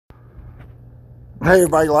Hey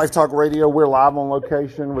everybody, Life Talk Radio. We're live on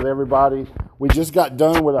location with everybody. We just got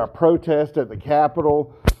done with our protest at the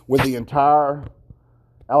Capitol with the entire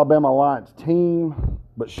Alabama Alliance team.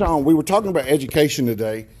 But Sean, we were talking about education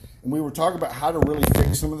today, and we were talking about how to really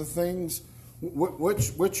fix some of the things.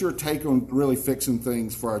 What's your take on really fixing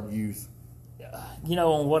things for our youth? You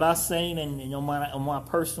know, on what I've seen and on my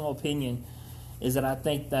personal opinion is that I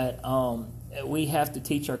think that we have to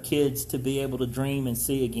teach our kids to be able to dream and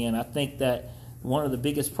see again. I think that one of the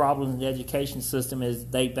biggest problems in the education system is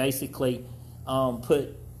they basically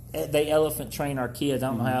they elephant train our kids. I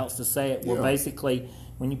don't know how else to say it. Where basically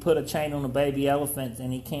when you put a chain on a baby elephant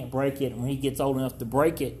and he can't break it, and when he gets old enough to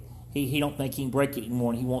break it, he don't think he can break it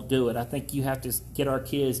anymore, and he won't do it. I think you have to get our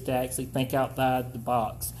kids to actually think outside the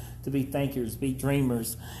box, to be thinkers, be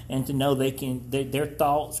dreamers, and to know their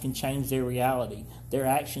thoughts can change their reality. Their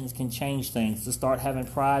actions can change things, to start having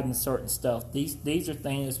pride in certain stuff. These are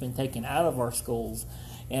things that's been taken out of our schools.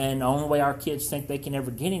 And the only way our kids think they can ever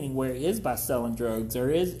get anywhere is by selling drugs, or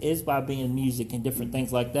is by being music and different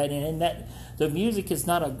things like that. And that the music is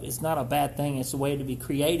not a bad thing. It's a way to be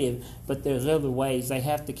creative, but there's other ways. They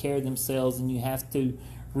have to carry themselves, and you have to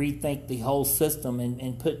rethink the whole system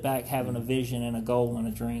and put back having a vision and a goal and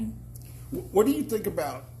a dream. What do you think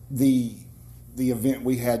about the event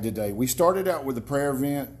we had today? We started out with a prayer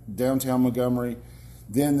event downtown Montgomery.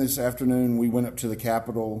 Then this afternoon we went up to the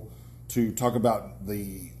Capitol to talk about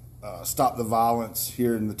the stop the violence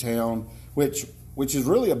here in the town, which is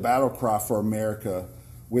really a battle cry for America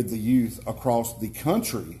with the youth across the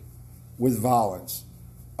country with violence.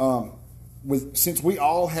 Since we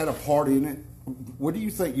all had a part in it, what do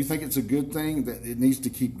you think? You think it's a good thing, that it needs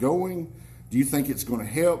to keep going? Do you think it's going to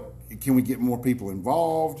help? Can we get more people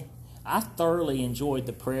involved? I thoroughly enjoyed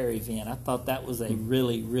the prayer event. I thought that was a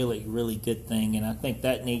really, really, really good thing, and I think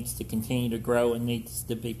that needs to continue to grow and needs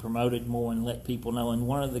to be promoted more and let people know. And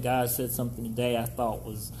one of the guys said something today I thought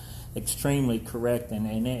was extremely correct, and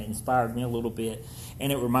it inspired me a little bit,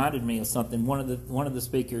 and it reminded me of something. One of the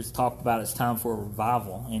speakers talked about it's time for a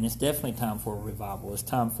revival, and it's definitely time for a revival. It's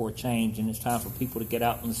time for a change, and it's time for people to get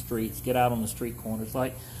out in the streets, get out on the street corners,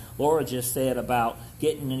 like Laura just said about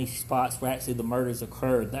getting in these spots where actually the murders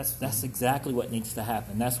occurred. That's exactly what needs to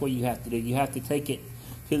happen. That's what you have to do. You have to take it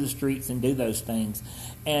to the streets and do those things.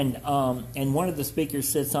 And one of the speakers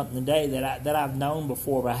said something today that I've known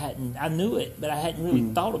before, but I knew it, but I hadn't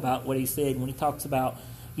really thought about what he said when he talks about,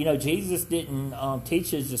 you know, Jesus didn't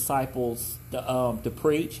teach his disciples to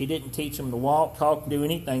preach. He didn't teach them to walk, talk, do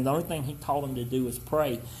anything. The only thing he taught them to do is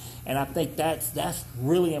pray. And I think that's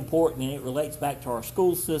really important, and it relates back to our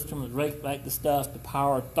school system. It relates back to stuff, the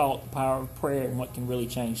power of thought, the power of prayer, and what can really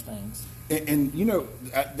change things. And you know,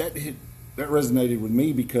 that resonated with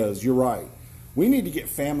me, because you're right. We need to get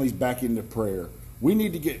families back into prayer. We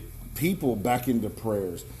need to get people back into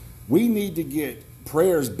prayers. We need to get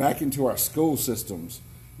prayers back into our school systems.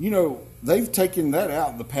 You know, they've taken that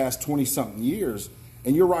out in the past 20-something years.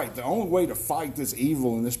 And you're right, the only way to fight this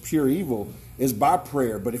evil and this pure evil is by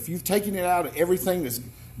prayer. But if you've taken it out of everything that's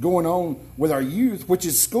going on with our youth, which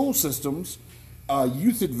is school systems,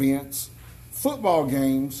 youth events, football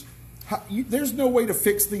games, there's no way to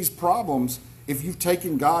fix these problems if you've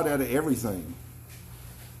taken God out of everything.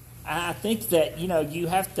 I think that, you know, you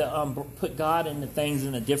have to put God into things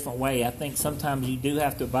in a different way. I think sometimes you do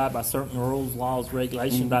have to abide by certain rules, laws,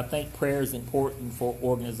 regulations, but I think prayer is important for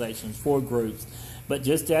organizations, for groups. But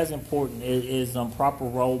just as important is proper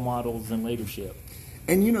role models and leadership.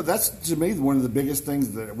 And, you know, that's, to me, one of the biggest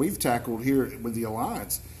things that we've tackled here with the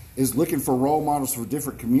Alliance is looking for role models for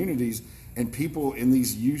different communities and people in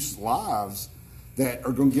these youth's lives that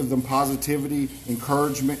are going to give them positivity,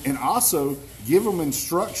 encouragement, and also give them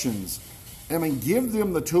instructions. I mean, give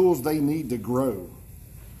them the tools they need to grow.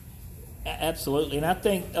 Absolutely, and I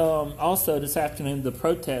think also this afternoon the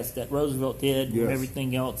protest that Roosevelt did and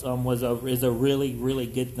everything else is a really, really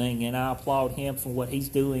good thing, and I applaud him for what he's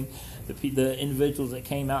doing. The individuals that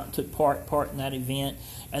came out and took part in that event,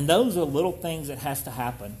 and those are little things that has to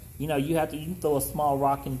happen. You know, you can throw a small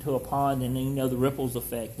rock into a pond, and then, you know, the ripples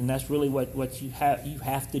effect, and that's really what you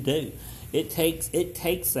have to do. It takes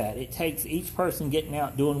that. It takes each person getting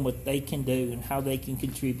out doing what they can do and how they can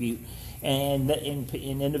contribute. And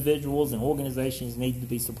individuals and organizations need to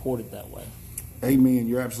be supported that way. Amen.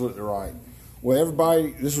 You're absolutely right. Well,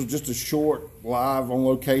 everybody, this was just a short live on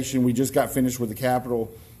location. We just got finished with the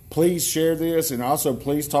Capitol. Please share this, and also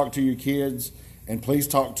please talk to your kids, and please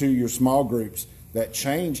talk to your small groups. That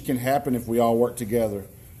change can happen if we all work together.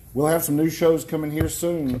 We'll have some new shows coming here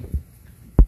soon.